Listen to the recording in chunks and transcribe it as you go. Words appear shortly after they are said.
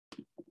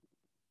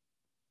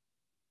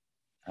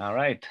All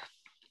right.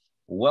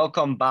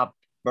 Welcome back,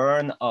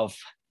 Byrne of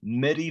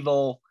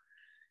Medieval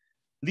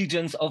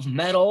Legions of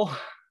Metal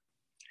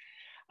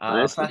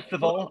Nice.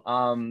 Festival.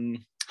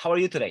 How are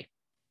you today?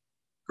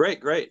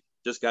 Great.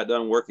 Just got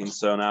done working,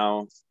 so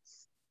now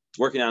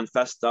working on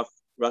fest stuff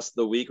rest of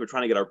the week. We're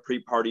trying to get our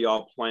pre-party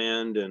all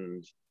planned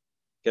and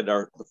get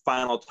the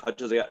final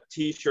touches. I got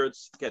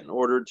t-shirts getting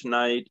ordered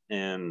tonight,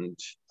 and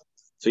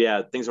so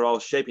yeah, things are all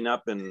shaping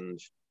up, and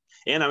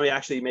I'm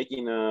actually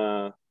making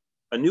a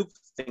new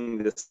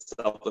thing to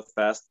sell at the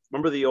fest.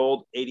 Remember the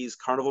old 80s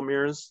carnival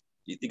mirrors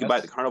you could buy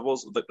at the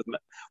carnivals?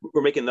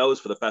 We're making those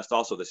for the fest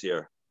also this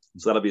year,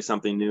 so that'll be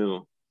something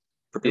new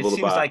for people to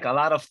buy. It seems like a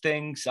lot of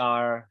things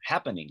are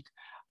happening.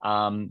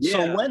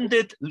 So when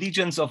did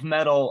Legions of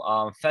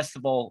Metal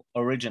Festival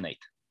originate?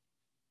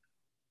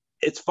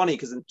 It's funny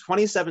because in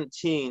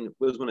 2017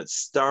 was when it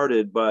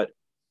started, but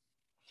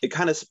it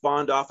kind of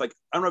spawned off. Like,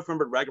 I don't know if you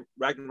remember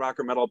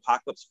Ragnarok Metal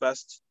Apocalypse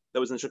Fest that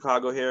was in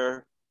Chicago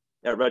here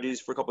at Reggie's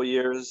for a couple of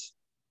years.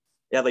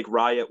 They had like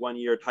Riot one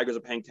year, Tigers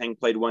of Pang Tang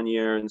played one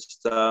year and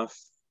stuff.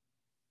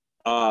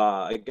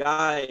 A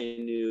guy I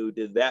knew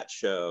did that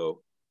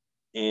show,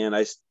 and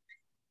I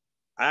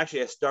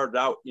started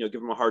out,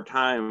 giving him a hard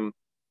time,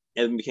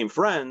 and became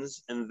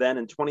friends. And then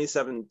in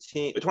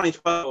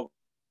 2012,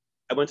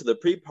 I went to the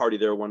pre-party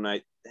there one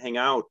night to hang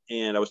out,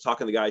 and I was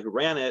talking to the guy who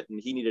ran it, and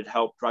he needed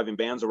help driving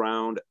bands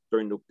around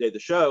during the day of the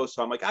show.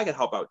 So I'm like, I could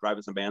help out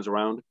driving some bands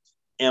around.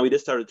 And we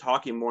just started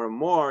talking more and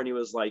more, and he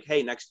was like,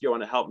 hey, next year I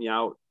want to help me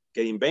out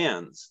getting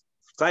bands.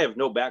 Because I have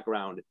no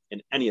background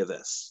in any of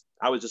this.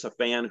 I was just a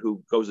fan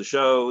who goes to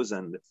shows,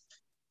 and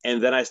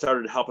then I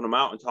started helping him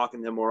out and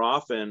talking to him more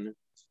often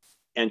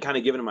and kind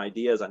of giving him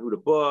ideas on who to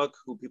book,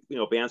 who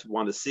people, bands we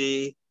wanted to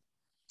see.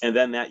 And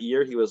then that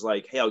year he was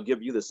like, hey, I'll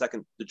give you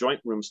the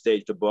joint room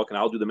stage to book, and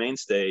I'll do the main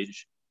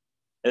stage.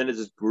 And then it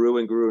just grew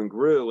and grew and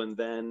grew. And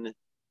then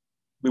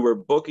we were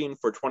booking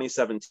for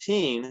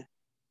 2017,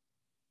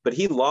 but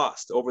he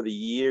lost over the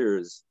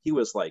years. He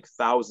was like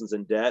thousands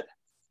in debt.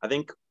 I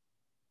think,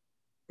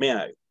 man,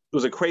 it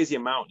was a crazy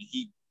amount.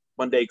 He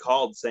one day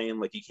called saying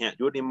like he can't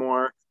do it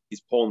anymore.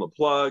 He's pulling the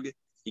plug.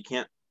 He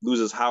can't lose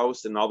his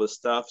house and all this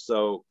stuff.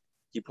 So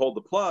he pulled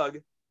the plug,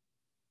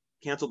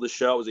 canceled the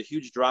show. It was a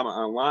huge drama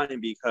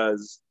online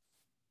because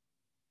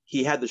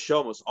he had the show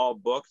almost all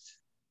booked,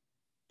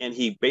 and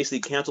he basically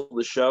canceled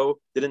the show,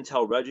 didn't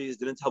tell Reggie's,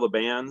 didn't tell the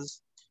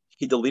bands.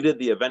 He deleted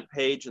the event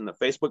page and the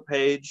Facebook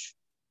page,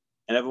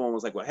 and everyone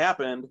was like, what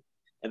happened?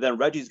 And then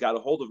Reggie's got a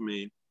hold of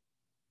me,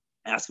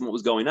 asking what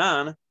was going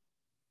on.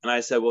 And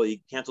I said, well,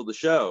 he canceled the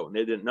show, and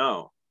they didn't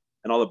know.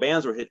 And all the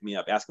bands were hitting me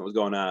up asking what was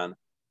going on.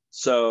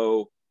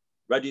 So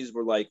Reggie's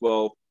were like,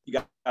 well, you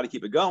got to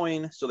keep it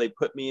going. So they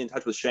put me in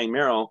touch with Shane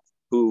Merrill,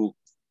 who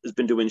has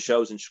been doing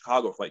shows in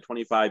Chicago for like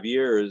 25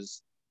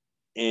 years.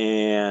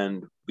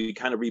 And we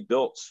kind of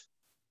rebuilt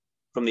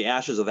from the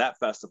ashes of that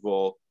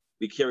festival.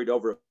 We carried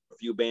over a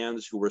few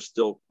bands who were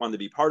still wanted to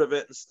be part of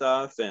it and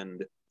stuff.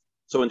 And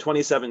so in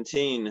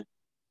 2017,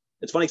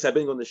 it's funny because I've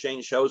been going to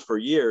Shane shows for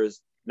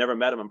years, never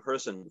met him in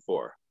person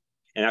before.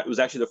 And it was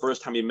actually the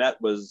first time he met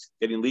was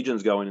getting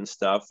Legions going and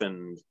stuff.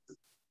 And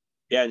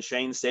yeah, and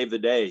Shane saved the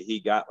day.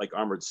 He got like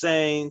Armored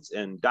Saint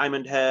and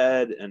Diamond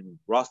Head and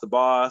Ross the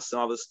Boss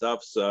and all this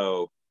stuff.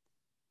 So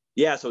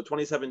yeah, so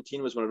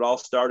 2017 was when it all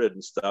started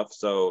and stuff.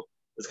 So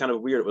it's kind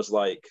of weird. It was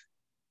like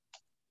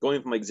going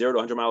from like 0 to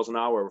 100 miles an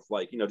hour, with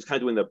like, just kind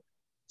of doing the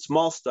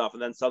small stuff,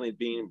 and then suddenly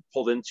being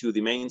pulled into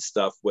the main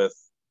stuff with,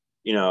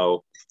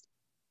 dealing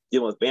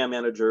with band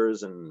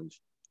managers and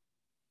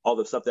all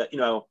the stuff that,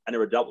 I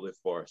never dealt with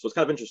before. So it's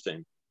kind of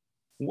interesting.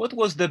 What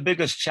was the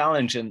biggest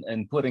challenge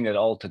in putting it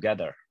all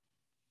together?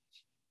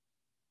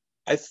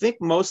 I think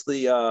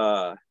mostly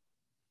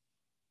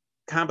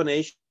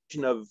combination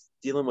of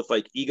dealing with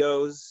like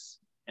egos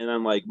and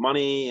then like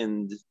money,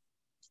 and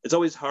it's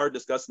always hard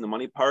discussing the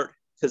money part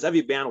because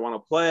every band want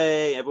to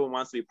play, everyone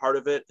wants to be part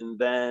of it, and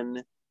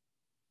then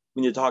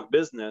when you talk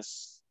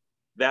business,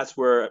 that's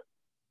where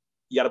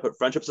you got to put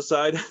friendships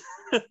aside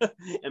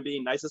and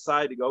being nice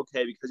aside to go,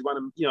 okay, because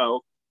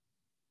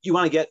you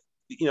want to get,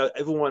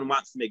 everyone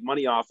wants to make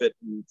money off it,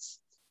 and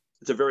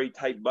it's a very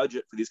tight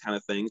budget for these kind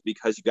of things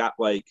because you got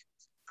like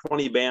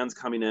 20 bands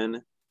coming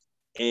in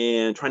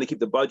and trying to keep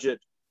the budget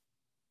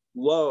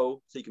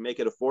low so you can make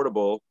it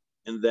affordable,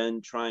 and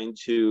then trying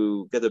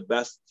to get the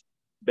best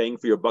bang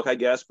for your buck, I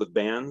guess, with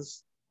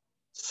bands.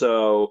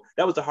 So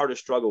that was the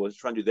hardest struggle, was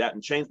trying to do that.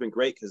 And Shane's been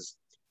great because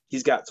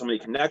he's got so many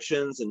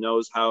connections and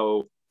knows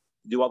how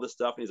to do all this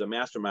stuff. And he's a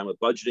mastermind with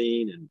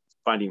budgeting and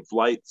finding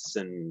flights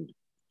and,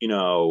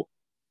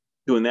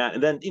 doing that.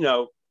 And then,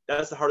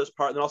 that's the hardest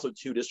part. And then also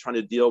too, just trying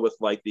to deal with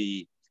like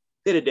the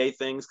day-to-day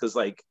things. Cause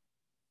like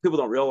people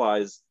don't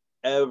realize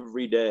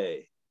every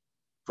day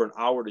for an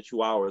hour to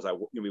 2 hours,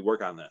 we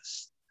work on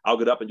this. I'll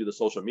get up and do the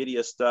social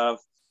media stuff.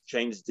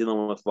 Shane's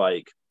dealing with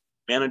like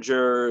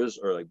managers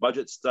or like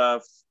budget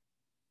stuff,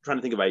 trying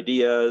to think of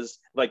ideas.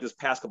 Like this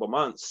past couple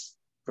months,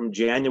 from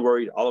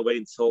January all the way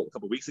until a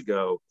couple of weeks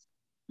ago,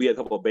 we had a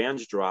couple of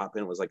bands drop,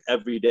 and it was like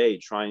every day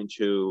trying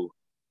to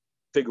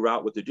figure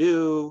out what to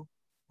do,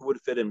 who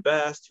would fit in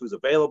best, who's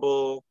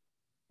available.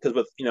 Because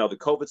with, you know, the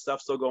COVID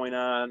stuff still going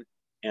on,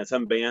 and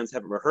some bands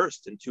haven't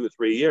rehearsed in 2 or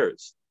 3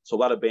 years. So a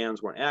lot of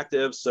bands weren't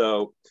active.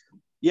 So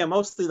yeah,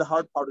 mostly the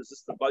hard part is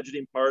just the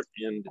budgeting part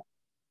and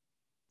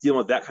dealing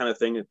with that kind of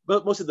thing.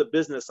 But mostly the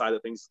business side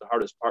of things is the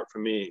hardest part for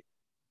me.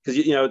 Because,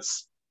 you know,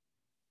 it's,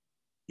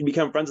 you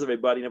become friends with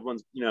everybody and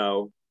everyone's, you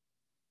know,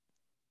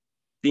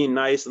 being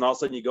nice, and all of a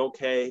sudden you go,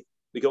 okay,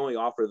 we can only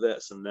offer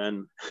this. And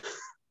then,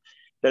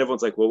 then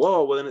everyone's like, well,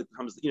 whoa, well, then it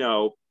comes, you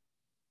know,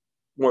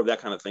 more of that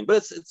kind of thing. But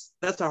it's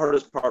that's the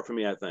hardest part for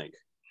me, I think.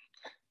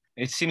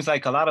 It seems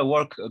like a lot of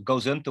work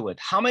goes into it.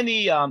 How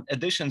many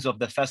editions of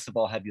the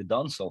festival have you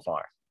done so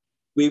far?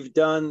 We've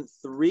done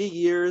 3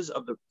 years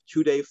of the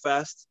 2-day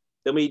fest.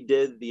 Then we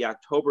did the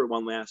October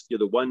one last year,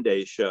 the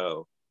 1-day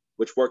show,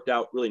 which worked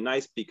out really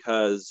nice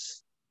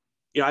because,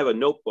 you know, I have a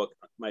notebook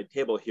on my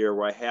table here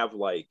where I have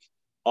like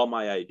all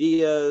my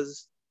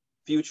ideas,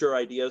 future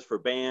ideas for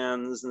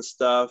bands and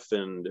stuff.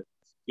 And,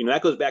 you know,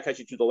 that goes back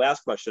actually to the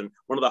last question.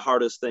 One of the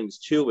hardest things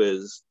too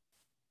is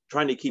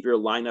trying to keep your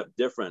lineup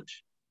different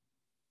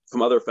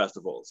from other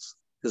festivals.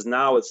 Because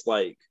now it's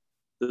like,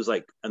 there's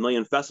like a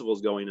million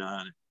festivals going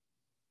on,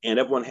 and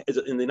everyone is,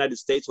 in the United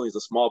States only has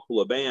a small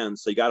pool of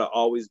bands. So you got to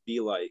always be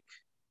like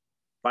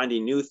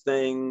finding new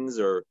things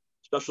or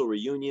special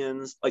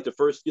reunions. Like the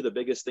first year, the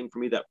biggest thing for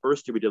me that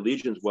first year we did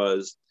Legions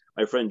was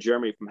my friend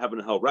Jeremy from Heaven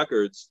and Hell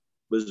Records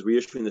was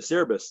reissuing the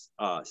Cerebus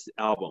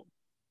album.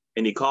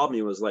 And he called me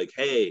and was like,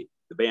 hey,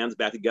 the band's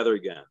back together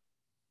again.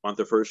 Want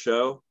their first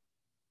show?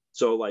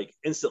 So like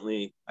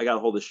instantly I got a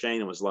hold of Shane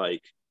and was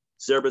like,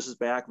 Cerebus is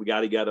back. We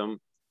got to get him.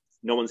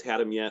 No one's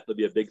had him yet. It'll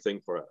be a big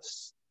thing for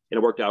us. And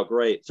it worked out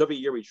great. So every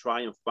year we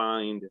try and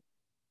find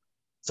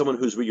someone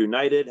who's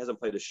reunited, hasn't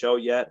played a show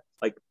yet.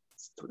 Like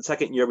the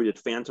second year we did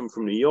Phantom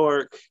from New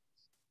York.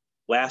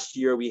 Last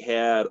year we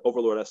had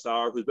Overlord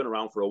SR, who's been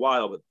around for a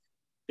while, but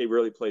they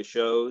rarely play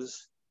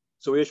shows.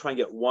 So we just try and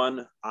get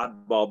one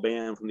oddball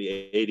band from the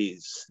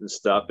 80s and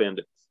stuff. And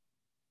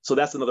so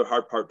that's another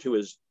hard part too,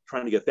 is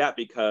trying to get that,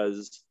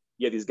 because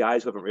you have these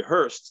guys who haven't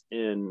rehearsed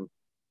in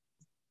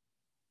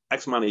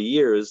X amount of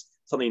years,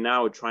 suddenly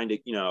now trying to,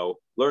 you know,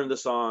 learn the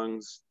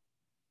songs,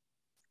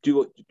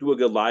 do a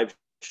good live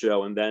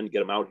show, and then get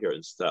them out here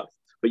and stuff.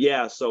 But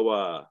yeah,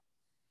 so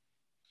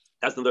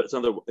that's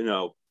another, you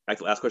know, back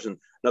to the last question,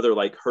 another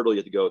like hurdle you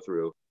have to go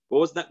through. What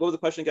was that? What was the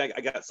question?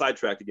 I got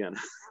sidetracked again.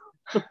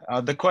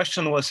 The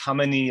question was, how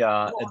many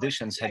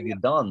editions have you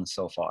done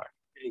so far?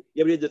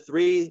 Yeah, we did the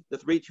three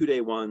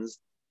 2-day ones,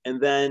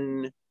 and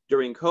then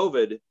during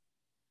COVID,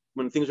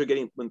 when things were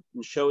getting, when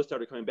shows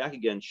started coming back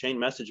again, Shane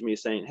messaged me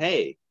saying,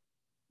 hey,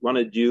 want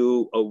to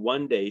do a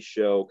 1-day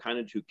show kind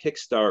of to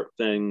kickstart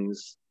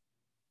things,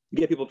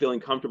 get people feeling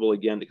comfortable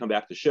again to come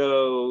back to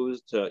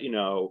shows, to, you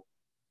know,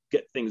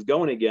 get things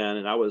going again.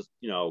 And I was,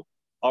 you know,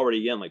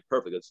 already in, like,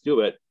 perfect, let's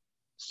do it.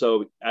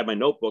 So I had my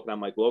notebook and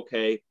I'm like, well,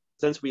 okay,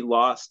 since we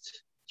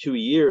lost 2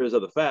 years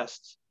of the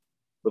fest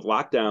with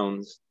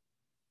lockdowns,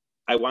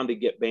 I wanted to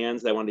get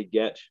bands that I wanted to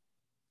get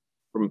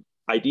from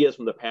ideas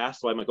from the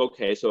past. So I'm like,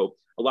 okay, so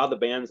a lot of the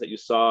bands that you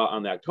saw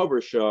on the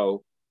October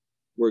show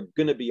were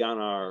going to be on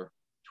our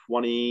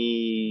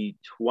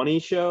 2020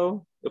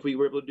 show if we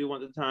were able to do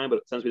one at the time,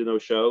 but since we did no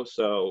show,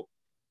 so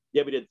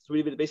yeah, we did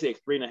basically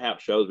like 3.5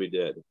 shows we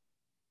did.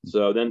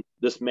 So then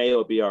this May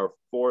will be our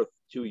 4th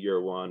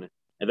 2-year one,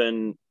 and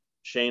then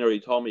Shane already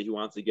told me he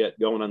wants to get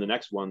going on the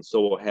next one,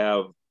 so we'll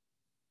have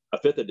a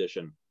 5th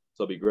edition.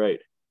 So it'll be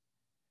great.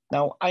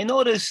 Now, I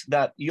noticed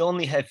that you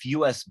only have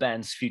US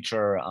bands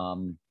feature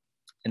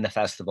in the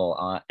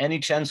festival. Any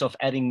chance of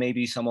adding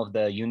maybe some of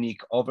the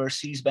unique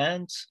overseas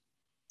bands?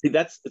 See,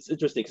 it's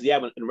interesting because, yeah,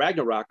 in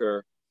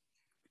Ragnarocker,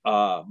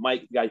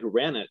 Mike, the guy who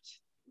ran it,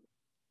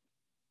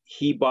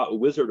 he bought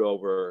Wizard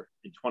over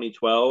in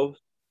 2012.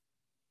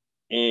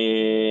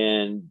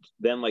 And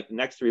then like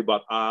next year he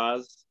bought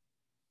Oz.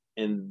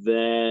 And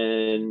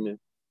then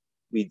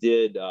we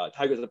did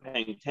Tigers of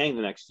Pang Tang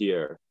the next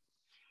year.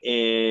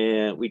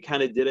 And we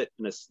kind of did it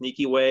in a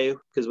sneaky way,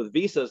 because with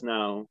visas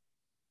now,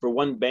 for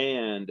one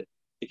band,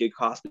 it could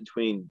cost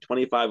between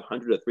 $2,500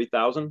 to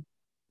 $3,000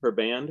 per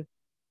band.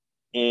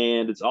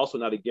 And it's also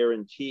not a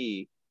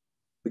guarantee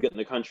to get in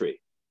the country.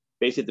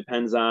 Basically, it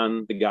depends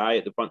on the guy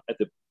at the front, at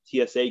the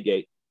TSA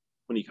gate.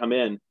 When you come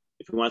in,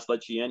 if he wants to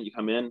let you in, you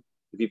come in.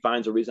 If he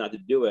finds a reason not to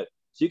do it,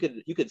 so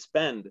you could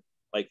spend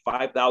like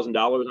 $5,000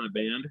 on a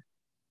band,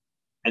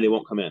 and they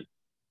won't come in.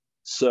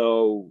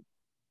 So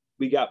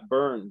we got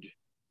burned.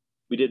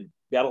 We did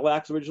Battle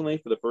Axe originally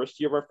for the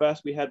first year of our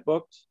fest we had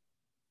booked,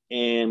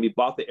 and we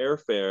bought the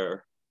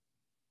airfare,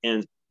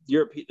 and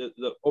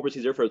the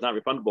overseas airfare is not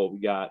refundable. We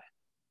got,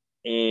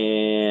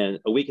 and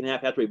a week and a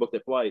half after we booked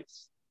the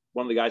flights,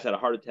 one of the guys had a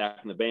heart attack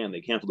in the band.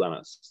 They canceled on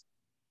us.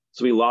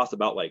 So we lost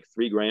about like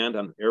 $3,000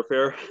 on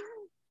airfare.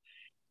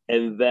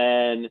 And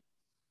then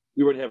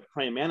we were to have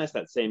Praying Mantis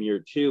that same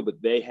year too,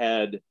 but they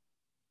had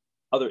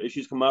other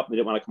issues come up and they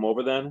didn't want to come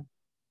over then.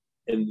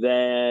 And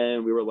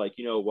then we were like,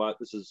 you know what,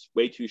 this is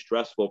way too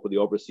stressful for the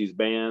overseas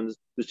bands.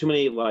 There's too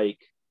many like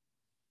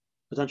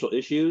potential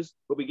issues,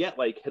 but we get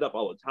like hit up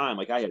all the time.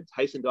 Like I had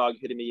Tyson Dog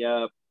hitting me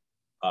up,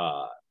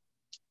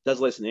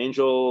 Desolation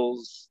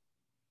Angels,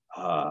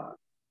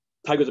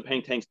 Tigers of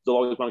Pang Tank still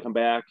always want to come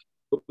back.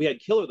 But we had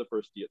Killer the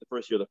first year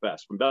of the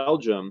fest from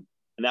Belgium,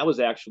 and that was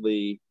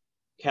actually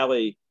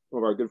Callie,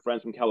 one of our good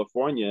friends from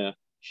California.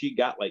 She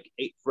got like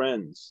 8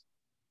 friends,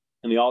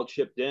 and they all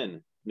chipped in,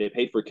 and they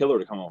paid for Killer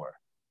to come over.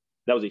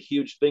 That was a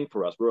huge thing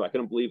for us. I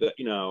couldn't believe that,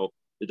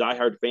 the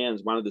diehard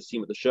fans wanted to see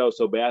him at the show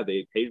so bad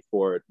they paid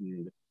for it.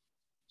 And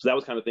so that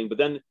was kind of thing. But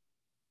then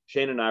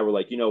Shane and I were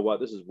like, you know what,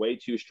 this is way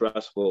too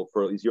stressful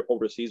for these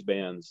overseas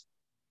bands.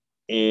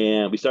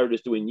 And we started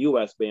just doing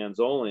US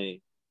bands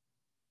only.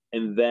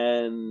 And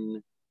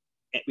then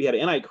we had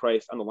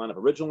Antichrist on the lineup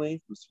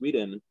originally from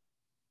Sweden,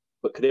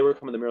 but they were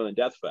coming to Maryland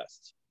Death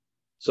Fest.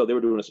 So they were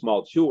doing a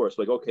small tour.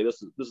 So like, okay,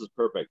 this is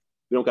perfect.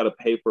 We don't got to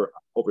pay for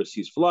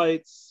overseas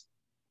flights.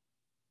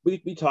 We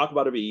talk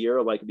about every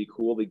year, like it'd be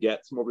cool to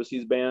get some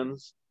overseas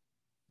bands,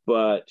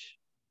 but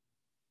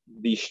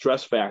the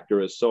stress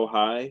factor is so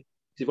high.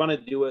 If you want to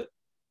do it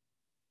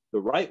the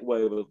right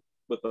way with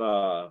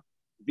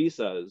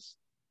visas,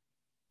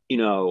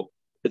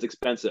 it's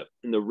expensive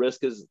and the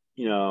risk is,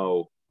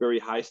 very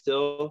high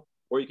still.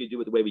 Or you could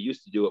do it the way we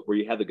used to do it, where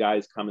you have the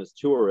guys come as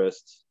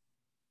tourists,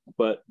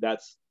 but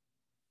that's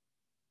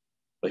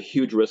a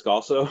huge risk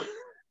also.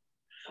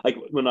 Like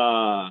when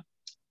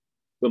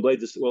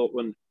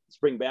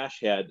Spring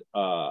Bash had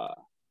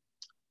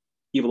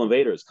Evil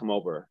Invaders come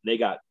over, they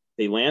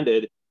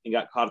landed and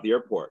got caught at the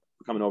airport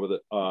for coming over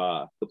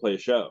to play a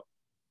show,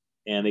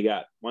 and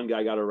one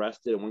guy got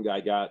arrested and one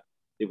guy got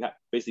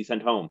basically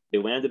sent home. They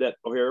landed at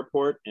O'Hare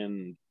Airport,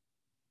 and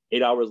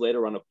 8 hours later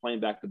were on a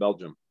plane back to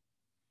Belgium.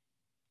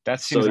 That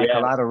seems like a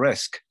lot of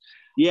risk.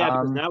 Yeah,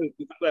 because now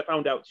I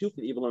found out too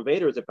from the Evil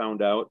Invaders.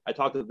 I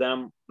talked to them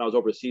when I was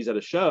overseas at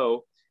a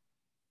show.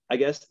 I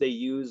guess they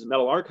use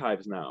Metal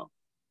Archives now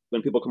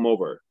when people come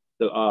over.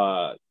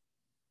 The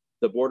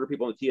border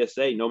people in the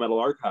TSA know Metal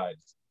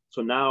Archives,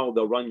 so now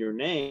they'll run your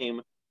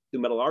name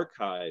through Metal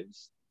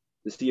Archives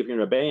to see if you're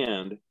in a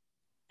band,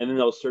 and then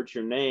they'll search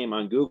your name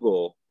on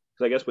Google.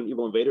 Because I guess when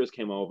Evil Invaders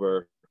came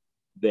over,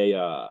 they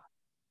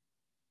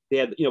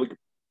had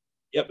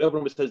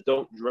everyone says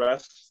don't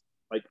dress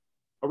like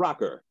a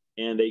rocker,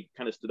 and they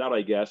kind of stood out,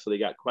 I guess. So they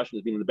got questions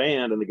of being in the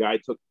band, and the guy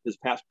took his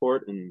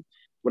passport and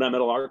went on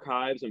Metal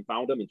Archives and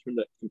found him and turned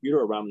the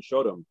computer around and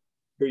showed him,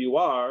 here you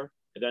are,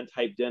 and then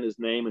typed in his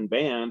name and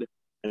band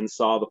and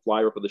saw the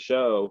flyer for the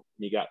show,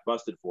 and he got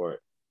busted for it.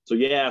 So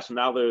so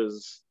now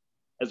there's,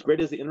 as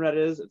great as the internet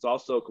is, it's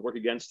also could work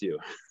against you.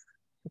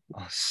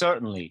 Oh,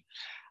 certainly.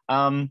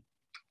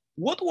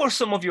 What were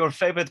some of your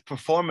favorite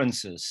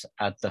performances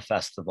at the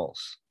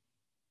festivals?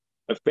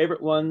 My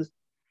favorite ones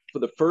for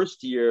the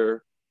first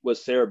year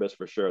was Cerebus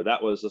for sure.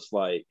 That was just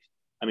like,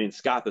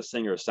 Scott the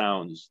singer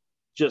sounds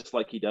just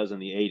like he does in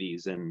the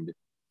 80s. And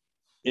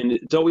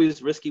it's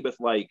always risky with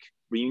like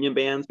reunion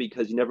bands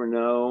because you never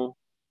know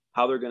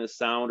how they're going to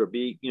sound or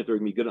be, if they're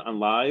going to be good on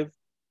live.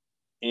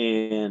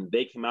 And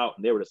they came out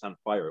and they were just on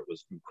fire. It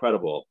was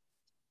incredible.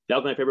 That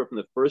was my favorite from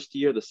the first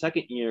year. The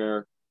second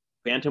year,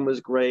 Phantom was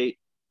great.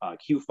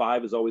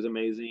 Q5 is always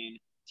amazing.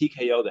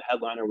 TKO, the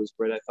headliner, was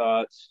great, I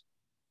thought.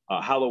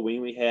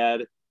 Halloween we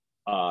had.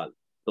 The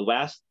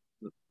last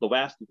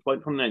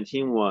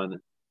 2019 one,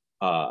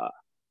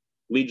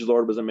 Liege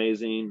Lord was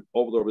amazing.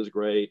 Overlord was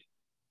great.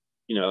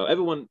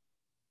 Everyone,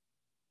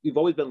 we've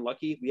always been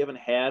lucky. We haven't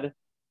had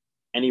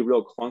any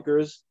real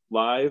clunkers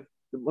live.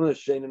 One of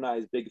Shane and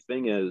I's big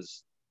thing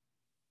is,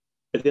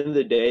 at the end of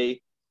the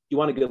day, you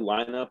want a good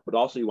lineup, but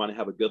also you want to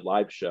have a good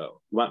live show.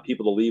 You want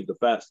people to leave the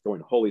fest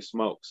going, holy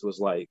smokes. It was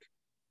like,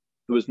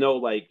 there was no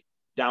like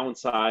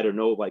downside or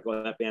no like,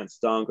 oh, that band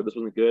stunk or this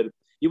wasn't good.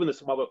 Even a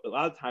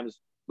lot of times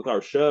with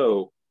our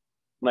show,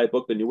 when I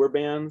book the newer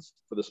bands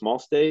for the small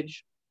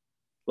stage,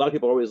 a lot of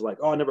people are always like,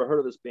 oh, I never heard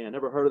of this band,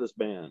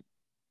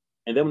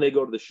 And then when they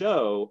go to the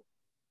show,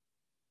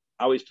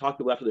 I always talk to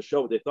people after the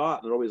show what they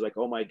thought, and they're always like,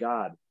 oh my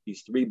God,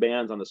 these 3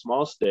 bands on the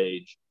small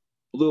stage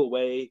blew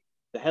away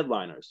the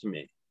headliners to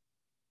me.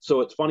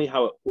 So it's funny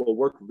how it will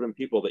work for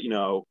people that,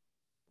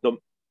 they'll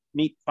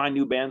find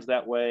new bands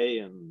that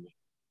way.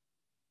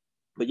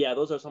 But yeah,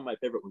 those are some of my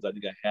favorite ones I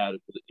think I had,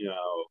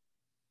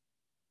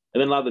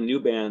 and then a lot of the new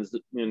bands.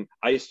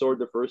 Ice Sword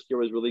the first year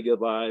was really good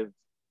live.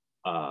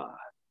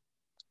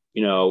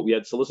 We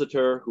had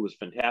Solicitor, who was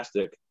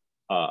fantastic,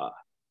 the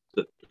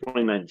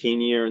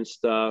 2019 year and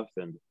stuff.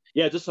 And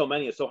yeah, just so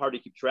many. It's so hard to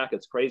keep track.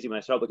 It's crazy. When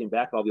I started looking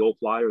back at all the old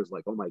flyers,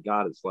 like, oh my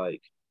God, it's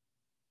like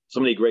so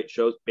many great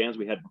shows, bands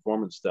we had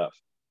performance stuff.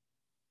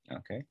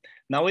 Okay.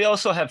 Now we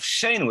also have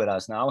Shane with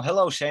us now.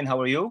 Hello, Shane.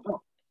 How are you? Oh.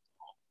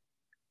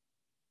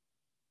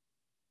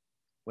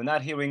 We're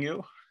not hearing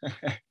you.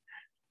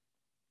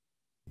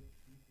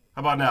 How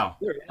about now?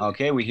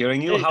 Okay, we're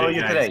hearing you. How are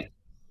you today?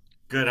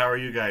 Good. How are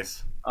you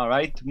guys? All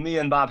right. Me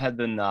and Bob had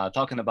been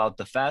talking about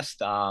the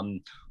fest.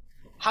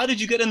 How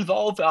did you get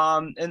involved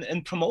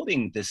in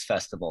promoting this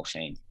festival,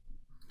 Shane?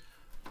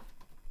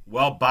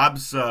 Well,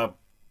 Bob's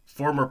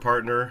former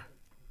partner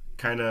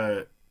kind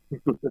of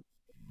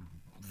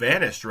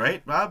vanished,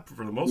 right, Bob?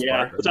 For the most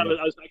part. I kind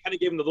of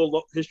gave him the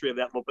little history of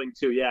that little thing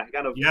too. Yeah,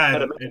 kind of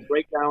had a mental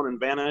breakdown and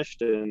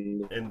vanished,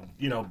 and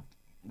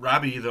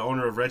Robbie, the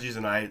owner of Reggie's,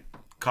 and I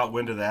caught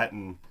wind of that,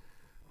 and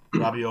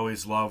Robbie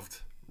always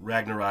loved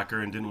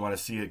Ragnarocker and didn't want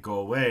to see it go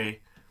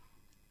away.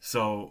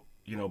 So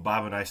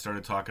Bob and I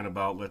started talking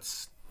about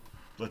let's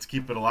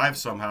keep it alive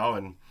somehow,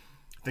 and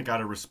I think out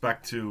of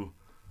respect to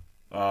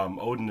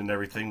Odin and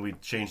everything, we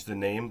changed the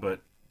name,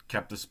 but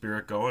kept the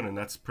spirit going, and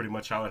that's pretty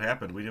much how it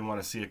happened. We didn't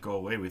want to see it go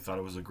away. We thought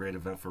it was a great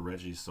event for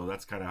Reggie's, so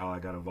that's kind of how I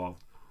got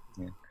involved.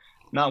 Yeah.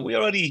 Now, we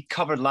already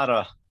covered a lot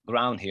of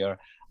ground here.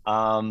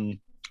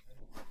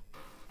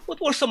 What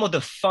were some of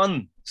the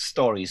fun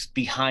stories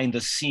behind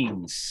the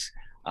scenes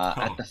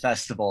at the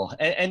festival?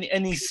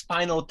 Any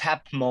Spinal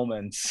Tap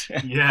moments?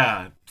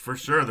 Yeah, for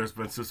sure. There's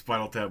been some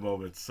Spinal Tap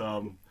moments.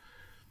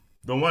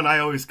 The one I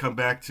always come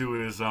back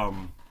to is,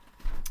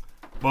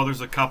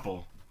 there's a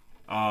couple.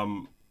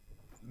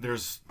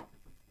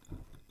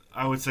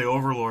 I would say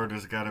Overlord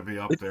has got to be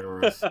up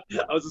there. I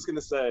was just going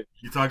to say.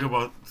 You talk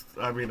about,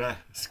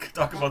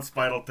 talk about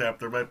Spinal Tap.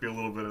 There might be a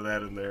little bit of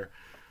that in there.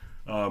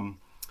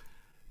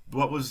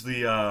 What was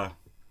the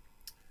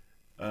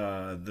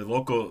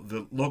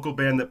local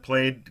band that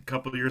played a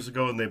couple of years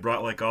ago, and they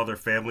brought like all their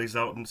families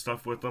out and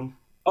stuff with them?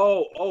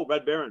 Oh,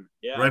 Red Baron.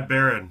 Yeah. Red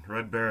Baron.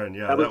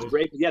 Yeah. That was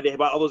great. Yeah, they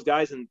brought all those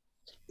guys, and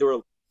they were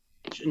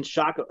in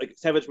shock. Like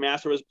Savage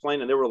Master was playing,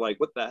 and they were like,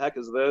 "What the heck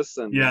is this?"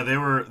 And yeah, they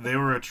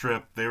were a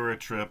trip.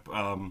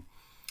 Who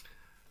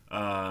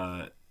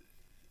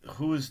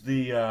was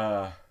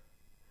the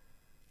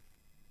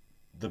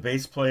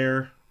bass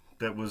player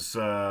that was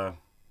a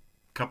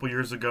couple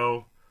years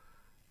ago?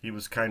 He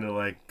was kind of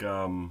like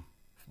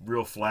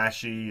real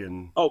flashy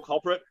and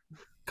Culprit.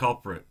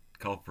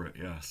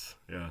 Yes.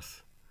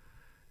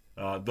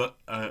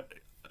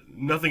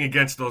 Nothing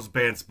against those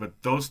bands, but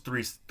those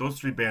three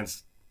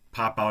bands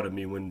pop out at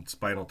me when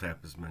Spinal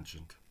Tap is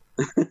mentioned.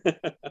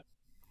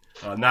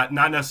 Not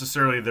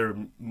necessarily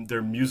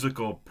their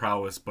musical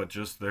prowess, but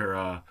just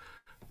their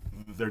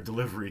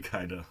delivery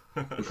kind of.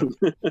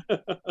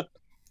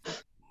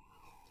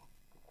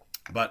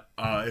 But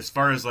as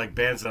far as like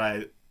bands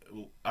that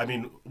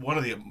one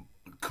of the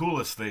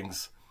coolest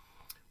things,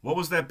 what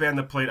was that band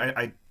that played?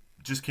 I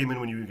just came in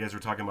when you guys were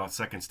talking about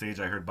Second Stage.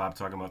 I heard Bob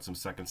talking about some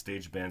Second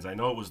Stage bands. I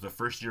know it was the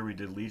first year we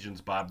did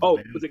Legions, Bob.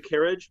 Was it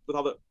Carriage with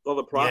all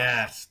the props?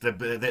 Yes, they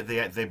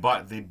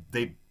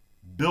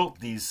built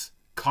these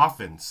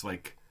coffins.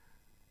 Like,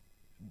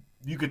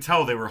 you could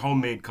tell they were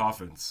homemade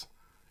coffins,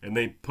 and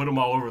they put them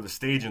all over the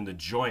stage in the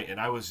joint. And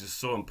I was just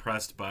so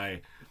impressed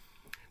by,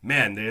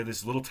 man, they had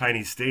this little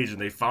tiny stage, and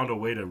they found a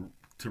way to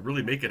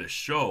really make it a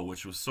show,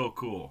 which was so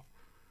cool.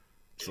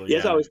 So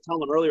yes, I was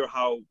telling them earlier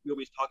how we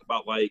always talk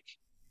about like,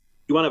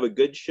 you want to have a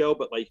good show,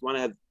 but like you want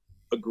to have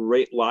a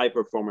great live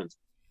performance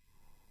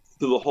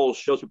through the whole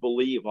show. So people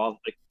leave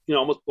all like,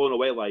 almost blown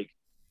away. Like,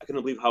 I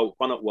couldn't believe how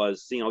fun it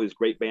was seeing all these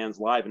great bands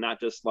live, and not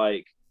just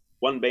like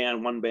one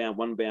band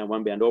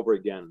over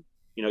again.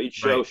 Each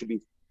show should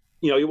be,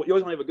 you always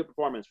want to have a good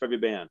performance for every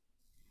band.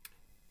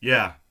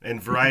 Yeah,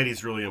 and variety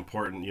is really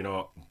important.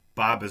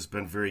 Bob has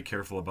been very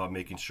careful about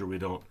making sure we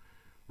don't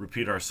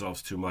repeat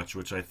ourselves too much,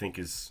 which I think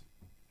is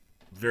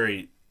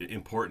very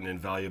important and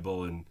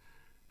valuable, and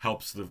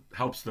helps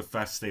the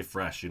fest stay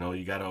fresh. You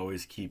got to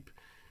always keep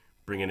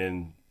bringing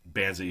in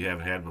bands that you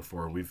haven't had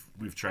before.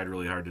 We've tried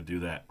really hard to do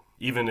that.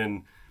 Even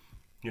in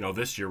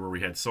this year where we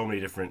had so many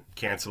different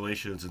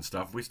cancellations and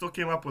stuff, we still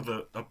came up with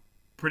a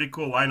pretty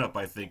cool lineup,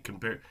 I think.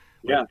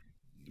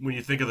 When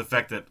you think of the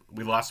fact that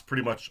we lost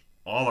pretty much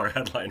all our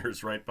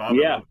headliners, right, Bob?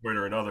 Yeah. At one point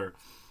or another.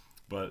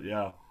 But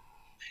yeah.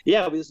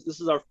 Yeah, this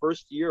is our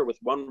first year with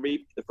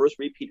the first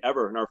repeat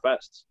ever in our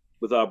fest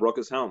with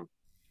Broca's Helm.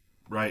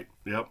 Right.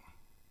 Yep.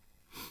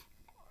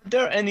 Are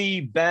there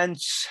any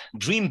bands,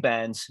 dream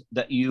bands,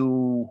 that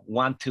you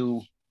want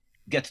to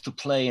get to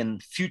play in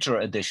future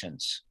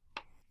editions?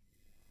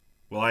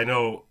 Well, I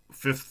know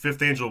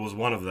Fifth Angel was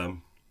one of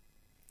them.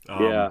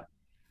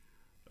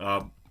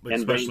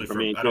 Especially for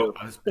me, I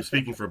was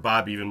speaking for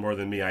Bob even more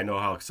than me. I know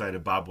how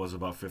excited Bob was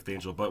about Fifth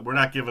Angel, but we're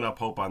not giving up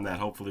hope on that.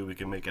 Hopefully, we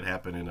can make it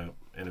happen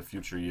in a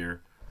future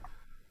year.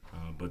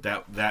 But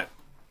that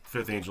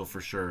Fifth Angel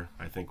for sure,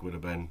 I think would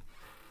have been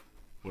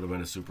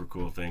a super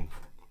cool thing.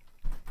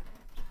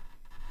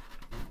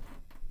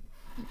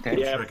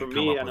 Okay. Yeah, for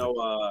me, I know.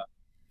 I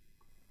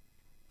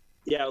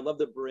would love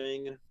to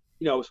bring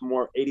some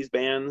more '80s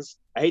bands.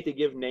 I hate to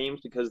give names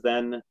because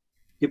then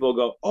people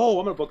go, "Oh,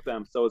 I'm gonna book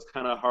them," so it's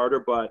kind of harder.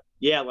 But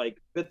yeah, like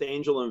Fifth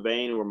Angel and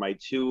Vane were my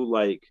two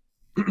like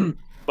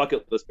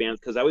bucket list bands,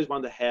 because I always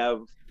wanted to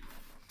have.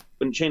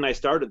 When Shane and I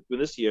started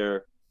this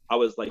year, I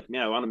was like,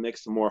 man, I want to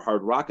mix some more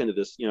hard rock into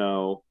this,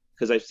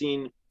 because I've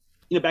seen,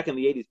 back in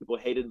the '80s, people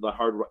hated the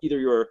hard rock. Either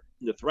you're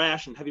into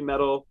thrash and heavy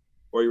metal,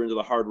 or you're into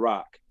the hard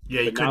rock.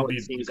 Yeah, but now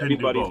it seems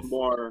everybody's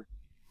more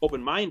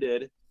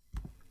open-minded.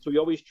 So we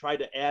always tried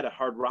to add a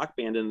hard rock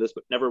band in this,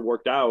 but never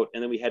worked out.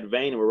 And then we had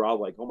Vane, and we were all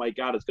like, "Oh my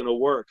God, it's going to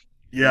work!"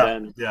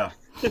 Yeah.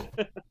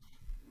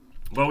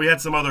 Well, we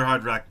had some other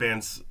hard rock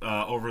bands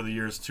over the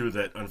years too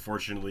that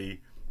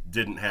unfortunately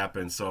didn't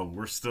happen. So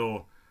we're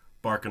still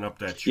barking up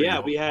that tree. Yeah,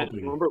 we had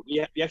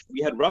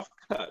Rough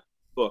Cut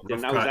booked,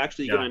 and I was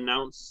actually going to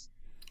announce.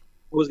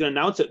 I was going to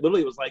announce it.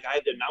 Literally, it was like I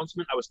had the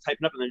announcement. I was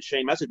typing up, and then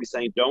Shane messaged me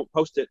saying, "Don't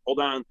post it. Hold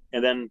on."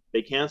 And then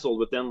they canceled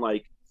within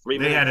like 3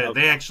 minutes.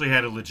 They actually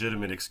had a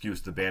legitimate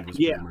excuse. The band was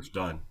pretty much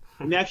done.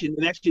 And actually,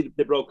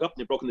 they broke up.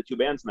 And they broke into 2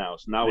 bands now.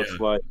 So now it's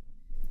like,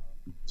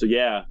 so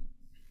yeah,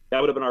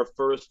 that would have been our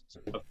first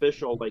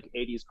official like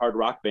 '80s hard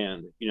rock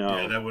band. You know,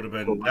 yeah, that would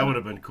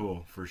have been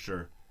cool for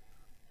sure.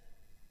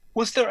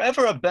 Was there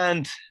ever a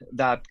band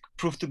that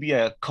proved to be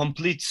a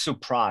complete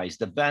surprise?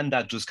 The band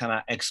that just kind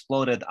of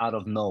exploded out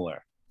of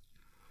nowhere?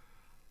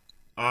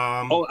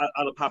 Out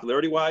of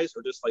popularity wise,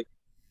 or just like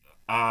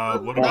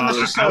what about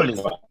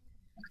necessarily?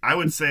 I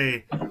would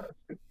say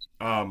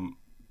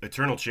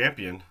Eternal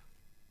Champion.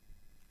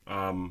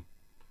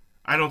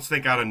 I don't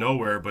think out of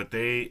nowhere, but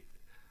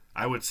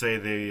I would say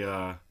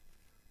they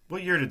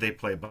what year did they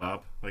play,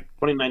 Bob? Like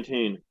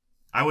 2019.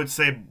 I would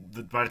say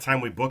that by the time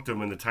we booked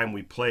them and the time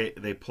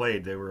they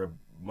played, they were a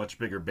much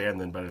bigger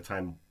band than by the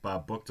time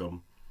Bob booked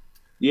them.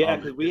 Yeah,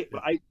 because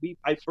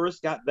I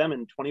first got them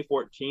in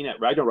 2014 at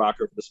Ragnarok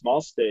for the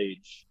small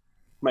stage.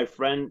 My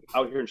friend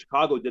out here in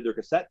Chicago did their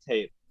cassette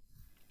tape,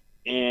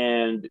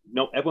 and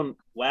everyone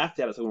laughed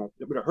at us. I've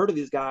never heard of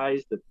these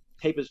guys. The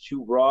tape is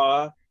too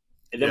raw.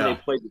 And then when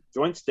they played the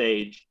joint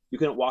stage, you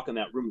couldn't walk in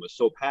that room; it was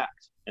so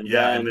packed. And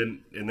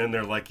then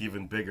they're like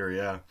even bigger.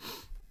 Yeah.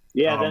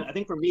 Yeah. Then I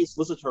think for me,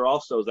 Solicitor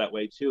also is that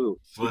way too.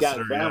 We got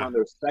them on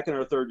their second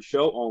or third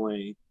show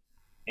only,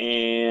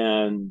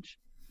 and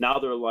now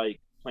they're like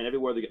playing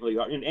everywhere they get.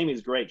 And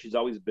Amy's great. She's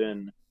always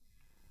been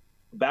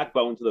a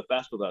backbone to the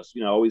fest with us.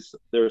 You know, always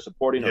they're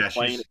supporting or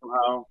playing it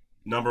somehow.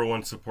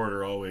 #1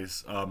 supporter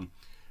always.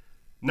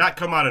 Not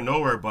come out of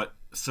nowhere, but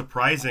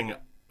surprising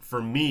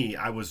for me.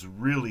 I was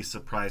really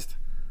surprised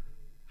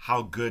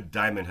how good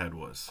Diamond Head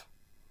was.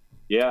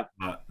 Yeah.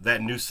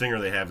 That new singer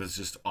they have is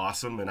just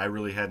awesome, and I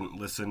really hadn't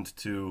listened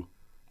to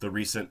the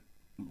recent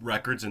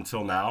records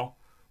until now.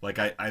 Like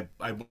I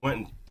went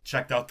and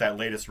checked out that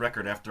latest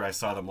record after I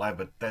saw them live,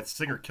 but that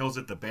singer kills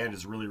it. The band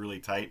is really, really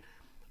tight.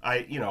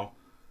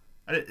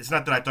 It's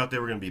not that I thought they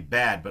were going to be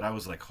bad, but I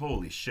was like,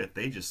 holy shit,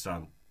 they just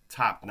sound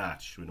top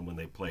notch when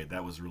they played.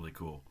 That was really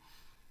cool.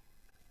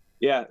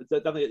 Yeah, it's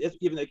definitely.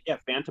 Even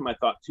Phantom, I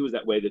thought too is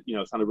that way. That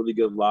it sounded really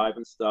good live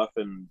and stuff,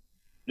 and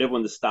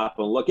everyone to stop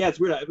and look. Yeah, it's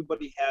weird.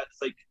 Everybody has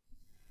like,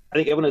 I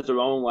think everyone has their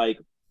own like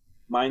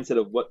mindset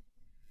of what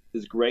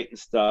is great and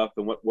stuff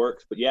and what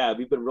works. But yeah,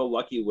 we've been real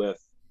lucky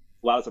with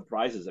a lot of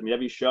surprises. I mean,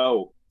 every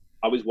show,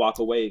 I always walk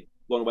away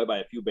blown away by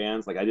a few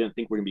bands. Like I didn't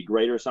think we're gonna be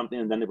great or something,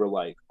 and then they were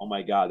like, "Oh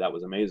my god, that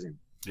was amazing."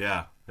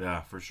 Yeah,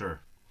 for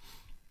sure.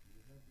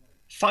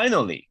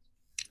 Finally,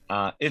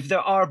 if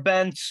there are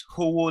bands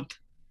who would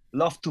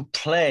love to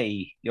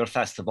play your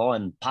festival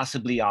and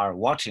possibly are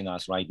watching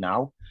us right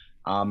now,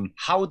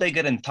 how would they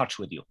get in touch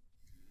with you?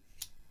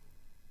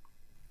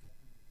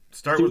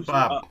 Start with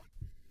Bob.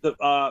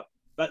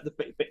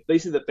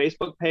 Basically the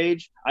Facebook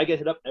page. I get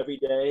hit up every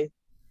day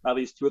by at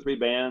least 2 or 3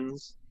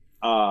 bands.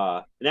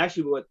 And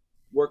actually, what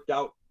worked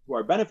out to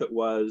our benefit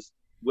was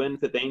when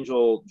Fifth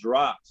Angel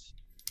dropped,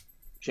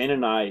 Shane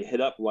and I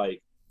hit up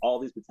like all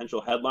these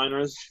potential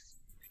headliners,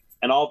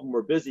 and all of them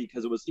were busy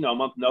because it was a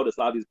month notice. A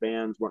lot of these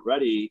bands weren't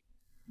ready,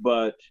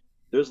 but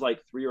there's like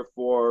 3 or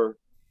 4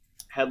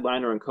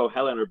 headliner and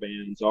co-headliner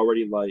bands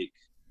already like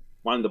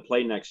wanting to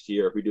play next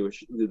year if we do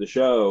the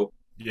show.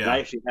 Yeah. And I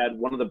actually had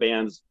one of the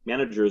band's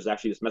managers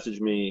actually just message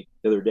me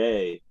the other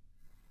day.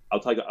 I'll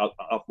tell you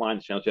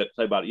offline. I'll tell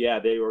you about it. Yeah,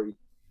 they were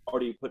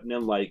already putting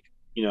in like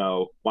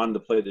wanting to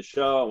play the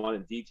show,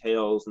 wanting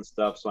details and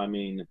stuff. So I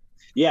mean,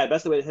 yeah,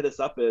 best way to hit us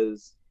up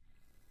is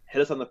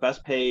hit us on the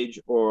fest page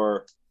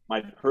or my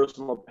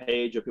personal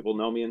page if people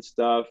know me and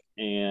stuff.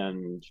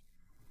 And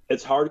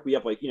it's hard. We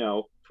have like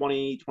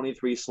 20,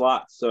 23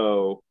 slots,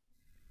 so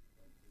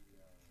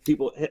a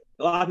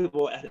lot of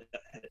people hit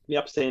me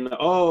up saying,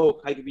 "Oh,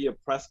 can I give you a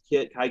press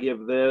kit? Can I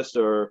give this?"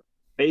 Or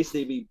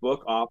basically we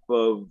book off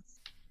of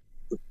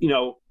if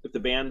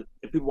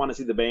people want to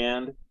see the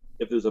band,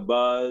 if there's a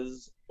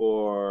buzz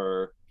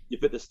or you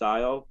fit the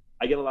style.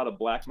 I get a lot of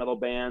black metal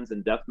bands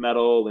and death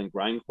metal and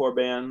grindcore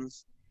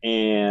bands,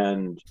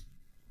 and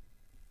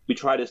we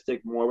try to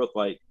stick more with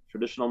like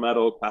traditional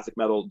metal, classic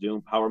metal,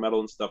 doom, power metal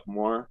and stuff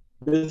more.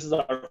 This is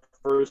our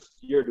first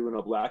year doing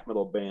a black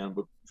metal band,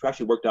 which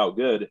actually worked out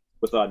good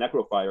with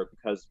Necrofire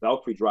because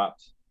Valkyrie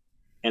dropped,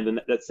 and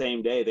then that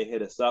same day they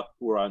hit us up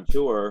who were on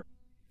tour,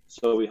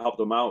 so we helped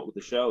them out with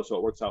the show, so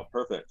it works out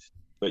perfect.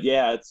 But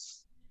yeah, if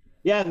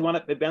bands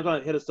want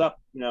to hit us up,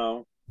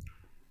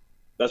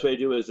 best way to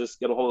do it is just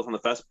get a hold of us on the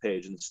fest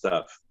page and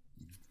stuff.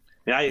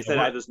 And I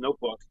have this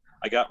notebook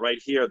I got right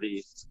here,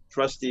 the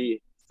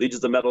trusty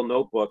Legions of Metal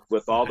notebook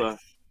with all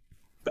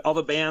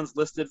the bands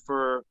listed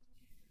for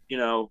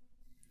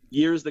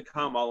years to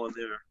come, all in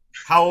there.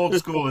 How old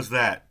school is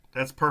that?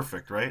 That's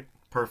perfect, right?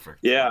 Perfect.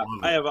 Yeah,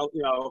 I have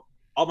all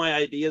my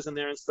ideas in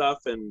there and stuff,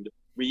 and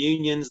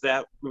reunions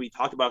that we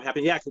talked about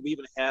happening. Yeah, because we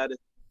even had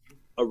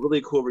a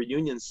really cool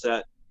reunion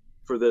set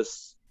for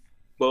this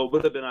well, it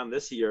would have been on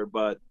this year,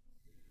 but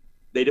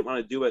they didn't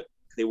want to do it.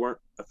 They weren't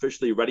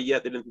officially ready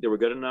yet. They didn't think they were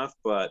good enough,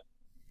 but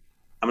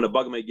I'm going to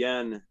bug them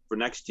again for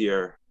next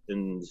year,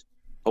 and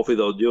hopefully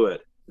they'll do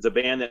it. It's a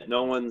band that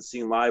no one's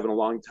seen live in a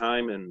long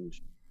time, and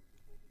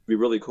it'd be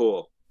really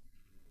cool.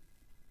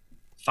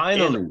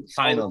 Finally.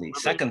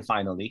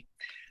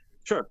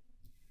 Sure.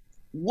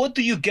 What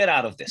do you get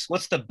out of this?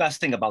 What's the best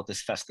thing about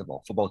this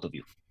festival for both of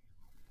you?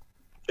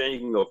 Shane, you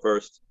can go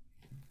first.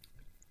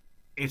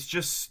 It's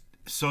just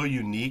so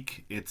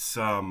unique. It's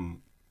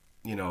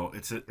you know,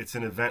 it's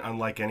an event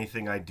unlike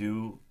anything I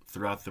do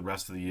throughout the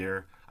rest of the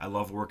year. I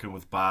love working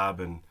with Bob,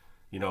 and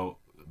you know,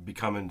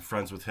 becoming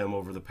friends with him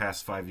over the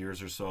past 5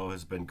 years or so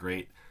has been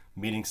great.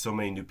 Meeting so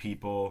many new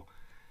people,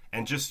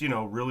 and just, you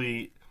know,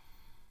 we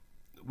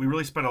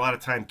really spend a lot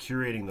of time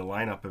curating the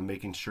lineup and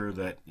making sure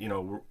that, you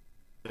know,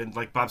 and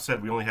like Bob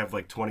said, we only have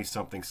like 20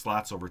 something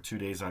slots over 2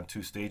 days on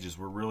 2 stages.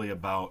 We're really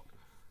about,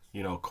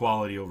 you know,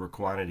 quality over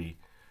quantity.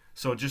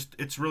 So just,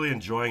 it's really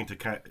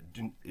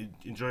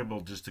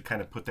enjoyable just to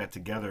kind of put that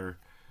together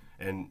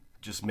and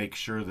just make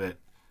sure that,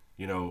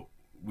 you know,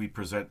 we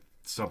present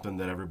something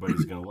that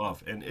everybody's going to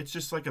love. And it's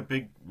just like a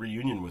big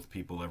reunion with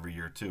people every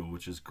year too,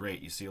 which is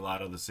great. You see a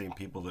lot of the same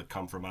people that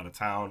come from out of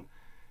town.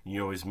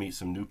 You always meet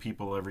some new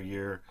people every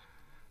year.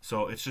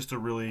 So it's just a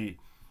really,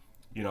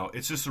 you know,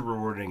 it's just a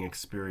rewarding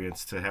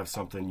experience to have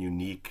something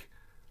unique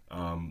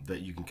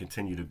that you can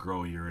continue to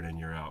grow year in and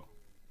year out.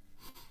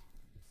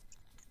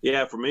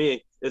 Yeah, for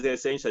me, as I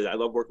say, I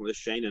love working with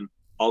Shane, and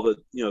all the,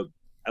 you know,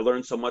 I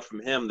learned so much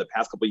from him the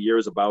past couple of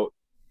years about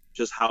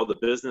just how the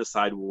business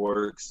side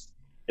works.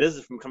 It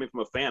is from coming from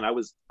a fan.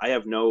 I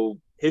have no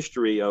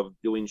history of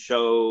doing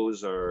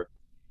shows or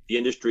the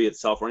industry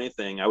itself or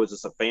anything. I was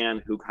just a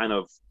fan who kind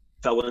of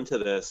fell into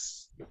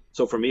this.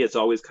 So for me, it's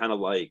always kind of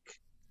like,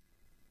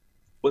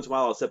 once in a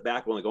while I'll sit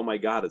back and I'm like, oh my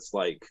God, it's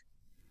like,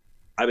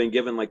 I've been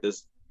given like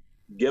this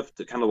gift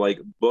to kind of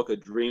like book a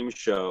dream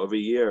show every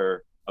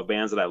year of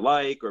bands that I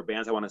like or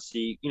bands I want to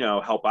see, you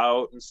know, help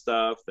out and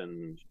stuff.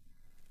 And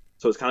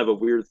so it's kind of a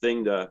weird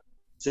thing to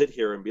sit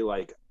here and be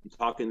like, I'm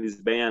talking to these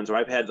bands, or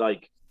I've had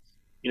like,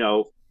 you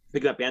know,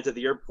 picking up bands at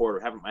the airport or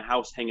having my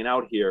house hanging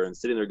out here and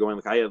sitting there going,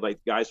 like, I had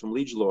like guys from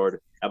Liege Lord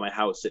at my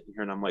house sitting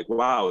here, and I'm like,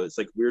 wow, it's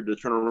like weird to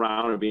turn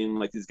around and being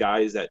like these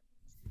guys that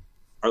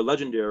are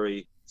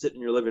legendary sitting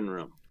in your living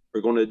room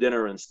or going to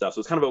dinner and stuff. So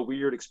it's kind of a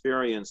weird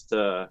experience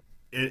to,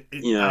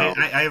 you know.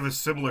 I have a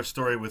similar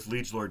story with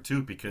Liege Lord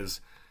too, because,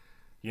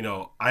 you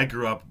know, I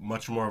grew up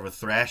much more of a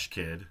thrash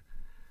kid,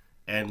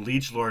 and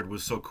Liege Lord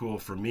was so cool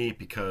for me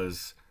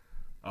because,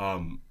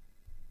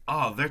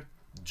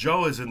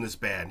 Joe is in this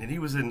band, and he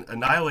was in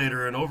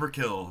Annihilator and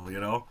Overkill, you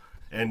know,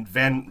 and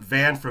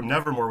Van from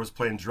Nevermore was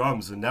playing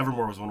drums, and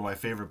Nevermore was one of my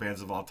favorite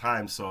bands of all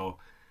time. So,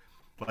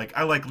 like,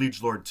 I like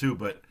Liege Lord too,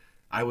 but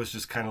I was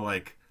just kind of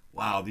like,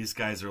 wow, these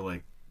guys are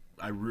like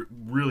a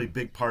really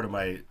big part of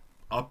my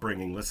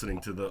upbringing, listening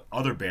to the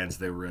other bands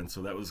they were in.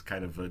 So that was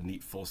kind of a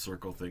neat full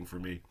circle thing for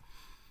me.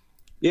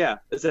 Yeah,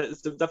 it's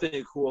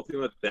definitely a cool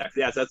thing with that.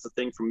 Yeah, that's the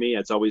thing for me.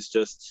 It's always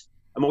just,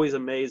 I'm always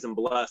amazed and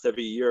blessed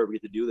every year we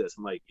get to do this.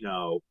 I'm like, you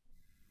know,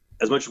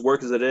 as much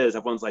work as it is,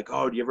 everyone's like,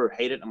 oh, do you ever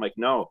hate it? I'm like,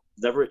 no,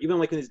 never. Even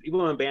like even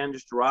when a band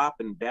just drop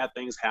and bad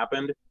things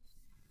happened,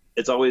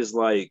 it's always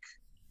like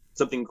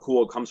something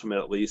cool comes from it,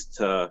 at least,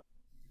 to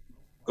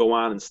go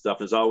on and stuff.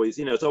 There's always,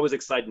 you know, it's always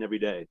exciting every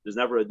day. There's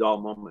never a dull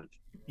moment.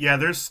 Yeah,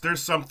 there's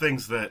some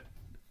things that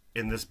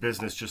in this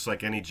business, just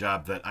like any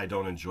job, that I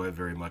don't enjoy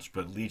very much,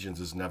 but Legions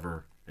is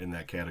never in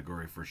that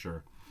category for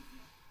sure.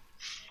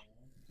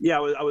 Yeah,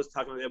 I was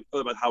talking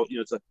about how, you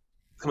know, it's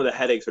some of the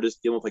headaches are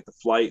just dealing with like the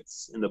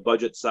flights and the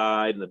budget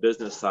side and the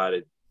business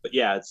side. But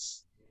yeah,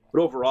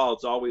 but overall,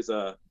 it's always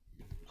a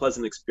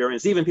pleasant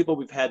experience. Even people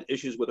we've had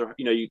issues with, or,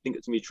 you know, you think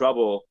it's gonna be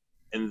trouble,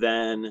 and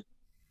then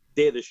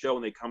day of the show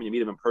when they come and you meet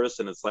them in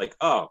person, it's like,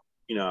 oh,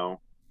 you know,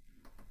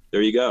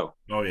 there you go.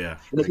 Oh yeah.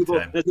 And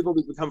there's people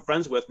we've become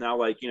friends with now,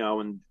 like, you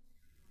know, and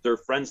they're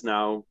friends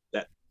now,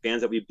 that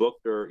bands that we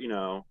booked, or, you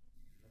know,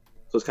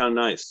 so it's kind of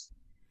nice.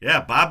 Yeah,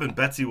 Bob and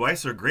Betsy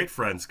Weiss are great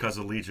friends because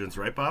of Legions,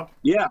 right, Bob?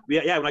 Yeah.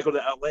 When I go to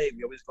LA,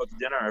 we always go to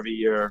dinner every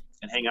year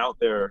and hang out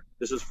there.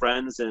 This is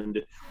friends, and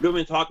we don't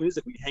even talk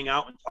music. We hang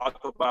out and talk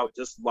about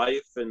just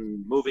life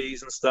and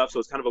movies and stuff. So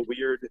it's kind of a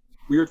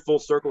weird full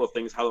circle of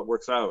things, how it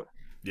works out.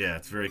 Yeah,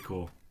 it's very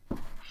cool.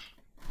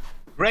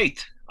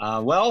 Great.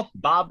 Well,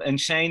 Bob and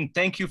Shane,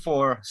 thank you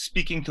for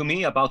speaking to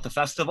me about the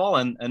festival,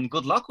 and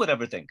good luck with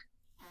everything.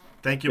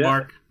 Thank you,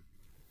 Mark.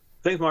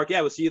 Thanks, Mark.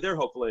 Yeah, we'll see you there,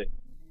 hopefully.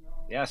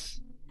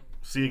 Yes.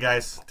 See you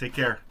guys. Take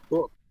care.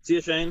 Cool. See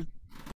you, Shane.